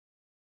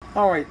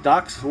All right,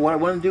 docs, what I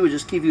want to do is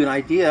just give you an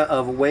idea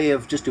of a way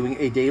of just doing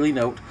a daily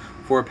note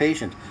for a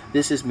patient.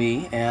 This is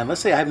me, and let's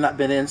say I have not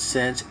been in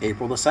since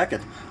April the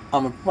 2nd.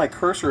 I'm going to put my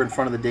cursor in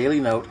front of the daily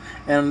note,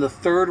 and in the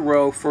third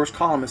row, first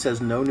column, it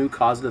says no new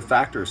causative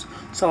factors.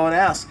 So I would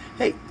ask,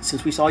 hey,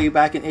 since we saw you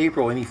back in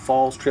April, any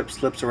falls, trips,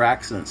 slips, or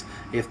accidents?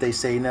 If they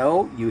say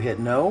no, you hit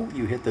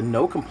the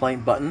no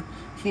complaint button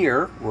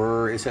here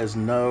where it says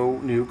no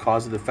new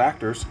causative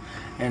factors,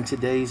 and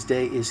today's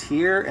date is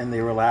here, and they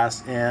were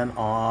last in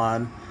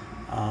on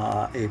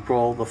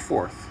April the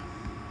 4th.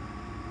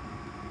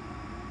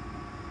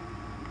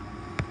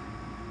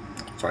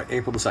 Sorry,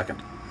 April the 2nd.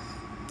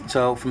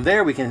 So from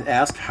there we can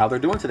ask how they're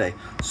doing today.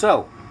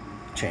 So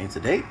change the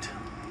date.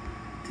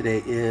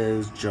 Today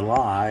is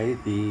July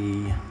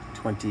the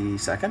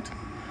 22nd.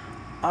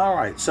 All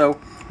right, so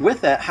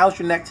with that, how's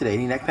your neck today?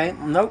 Any neck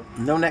pain? Nope,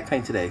 no neck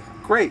pain today.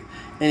 Great.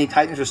 Any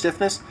tightness or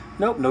stiffness?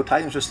 Nope, no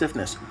tightness or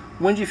stiffness.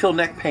 When did you feel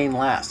neck pain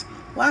last?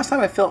 Last time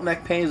I felt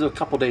neck pain was a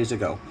couple days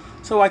ago.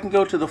 So I can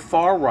go to the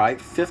far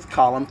right, fifth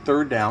column,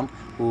 third down,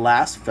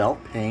 last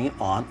felt pain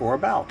on or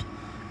about.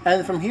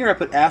 And from here I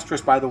put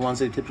asterisk by the ones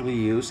they typically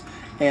use,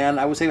 and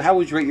I would say, how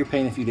would you rate your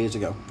pain a few days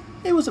ago?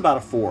 It was about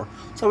a 4.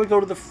 So we go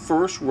to the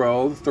first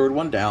row, the third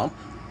one down,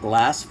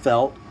 last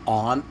felt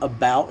on,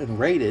 about, and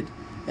rated,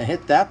 and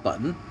hit that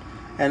button.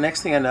 And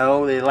next thing I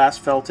know, they last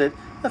felt it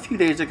a few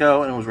days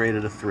ago and it was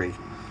rated a 3.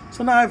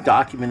 So now I've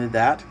documented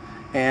that,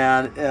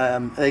 and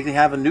they can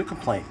have a new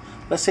complaint.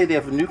 Let's say they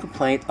have a new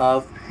complaint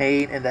of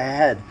pain in the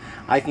head.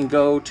 I can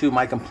go to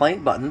my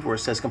complaint button where it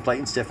says complaint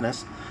and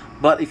stiffness,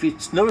 but if you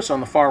notice on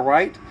the far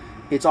right,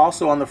 it's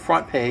also on the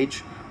front page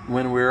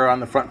when we're on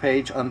the front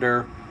page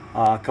under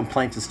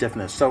complaints and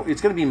stiffness. So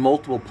it's going to be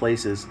multiple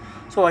places.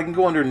 So I can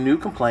go under new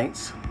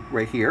complaints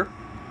right here,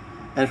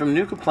 and from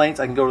new complaints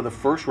I can go to the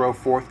first row,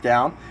 fourth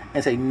down,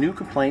 and say new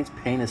complaints,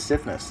 pain and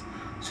stiffness.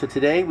 So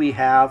today we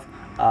have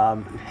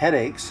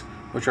headaches,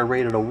 which are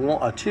rated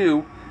a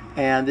 2,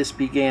 and this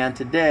began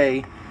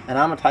today, and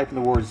I'm going to type in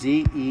the word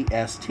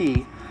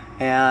ZEST,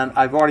 and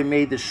I've already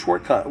made this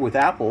shortcut with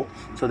Apple,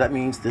 so that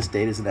means this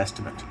date is an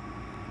estimate.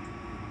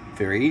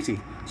 Very easy.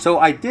 So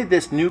I did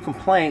this new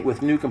complaint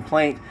with new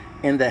complaint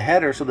in the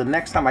header, so the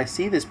next time I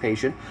see this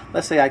patient,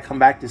 let's say I come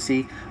back to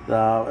see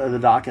the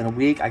doc in a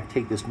week, I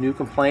take this new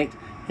complaint,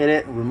 hit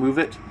it, remove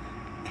it,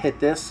 hit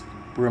this,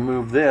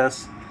 remove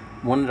this.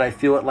 When did I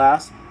feel it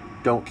last?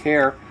 Don't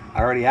care.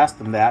 I already asked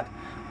them that.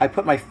 I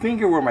put my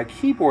finger where my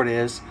keyboard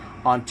is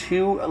on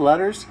 2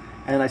 letters,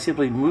 and I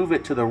simply move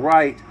it to the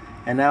right,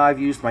 and now I've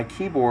used my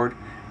keyboard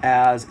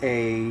as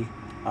a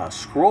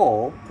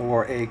scroll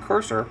or a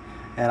cursor,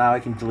 and now I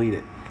can delete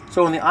it.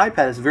 So on the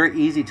iPad, it's very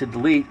easy to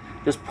delete.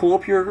 Just pull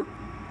up your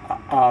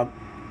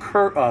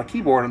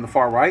keyboard on the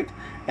far right,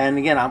 and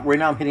again, right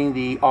now I'm hitting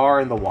the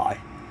R and the Y,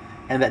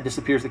 and that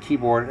disappears the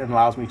keyboard and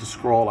allows me to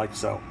scroll like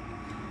so.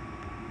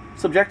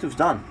 So objective's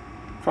done.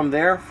 From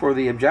there, for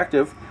the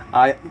objective,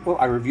 I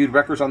reviewed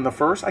records on the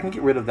first. I can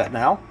get rid of that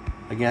now.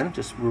 Again,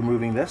 just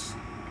removing this.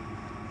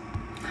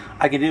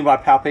 I can do my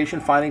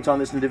palpation findings on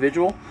this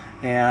individual,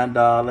 and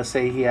let's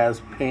say he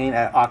has pain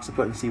at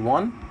occiput and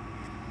C1.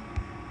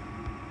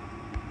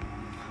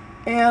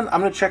 And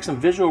I'm going to check some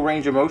visual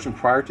range of motion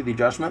prior to the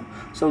adjustment.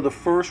 So the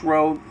first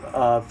row,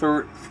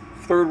 third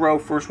row,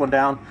 first one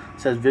down,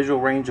 says visual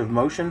range of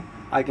motion.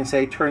 I can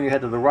say turn your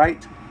head to the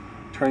right,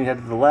 turn your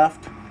head to the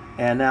left,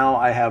 and now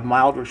I have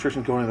mild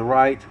restriction going to the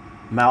right,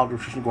 mild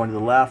restriction going to the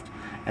left,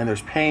 and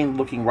there's pain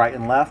looking right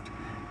and left,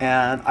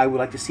 and I would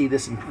like to see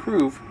this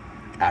improve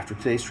after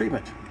today's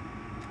treatment.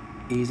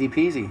 Easy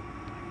peasy.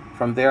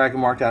 From there I can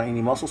mark down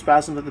any muscle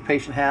spasms that the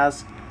patient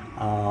has,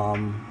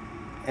 and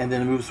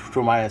then it moves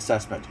to my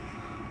assessment.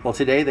 Well,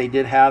 today they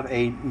did have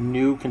a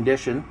new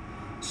condition,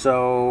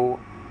 so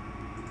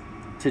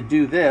to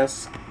do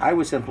this, I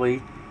would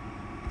simply,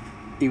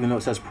 even though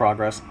it says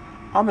progress,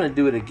 I'm going to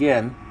do it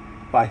again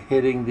by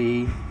hitting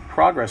the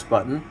progress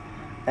button,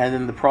 and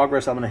then the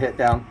progress I'm going to hit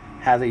down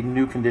has a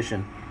new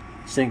condition,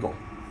 single,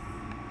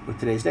 with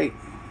today's date.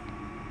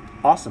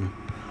 Awesome.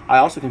 I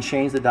also can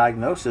change the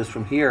diagnosis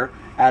from here,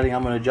 adding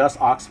I'm going to adjust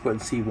occiput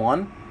and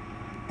C1,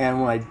 and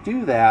when I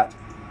do that,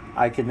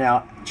 I can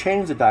now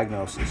change the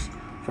diagnosis.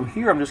 From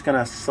here, I'm just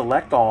going to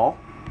select all,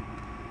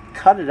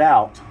 cut it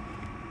out,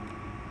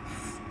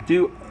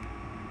 do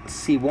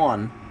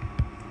C1,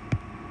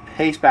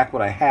 paste back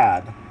what I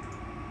had,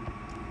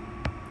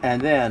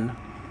 and then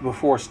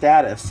before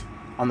status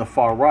on the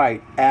far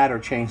right, add or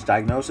change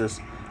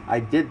diagnosis.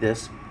 I did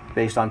this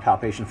based on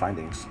palpation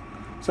findings.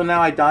 So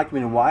now I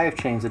documented why I've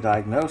changed the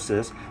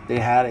diagnosis. They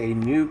had a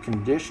new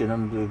condition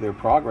under their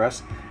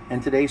progress,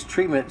 and today's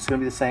treatment is going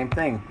to be the same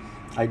thing.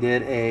 I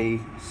did a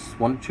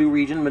 1 to 2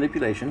 region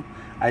manipulation.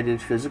 I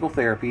did physical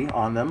therapy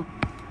on them,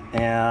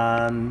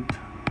 and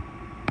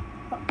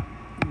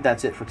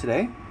that's it for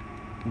today.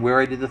 Where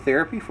I did the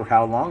therapy, for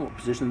how long, what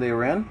position they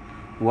were in,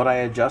 what I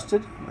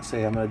adjusted. Let's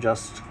say I'm going to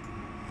adjust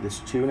this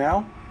 2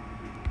 now.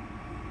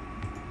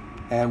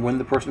 And when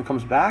the person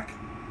comes back,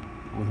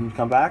 when he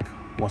come back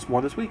once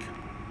more this week.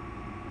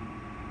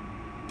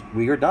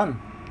 We are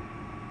done.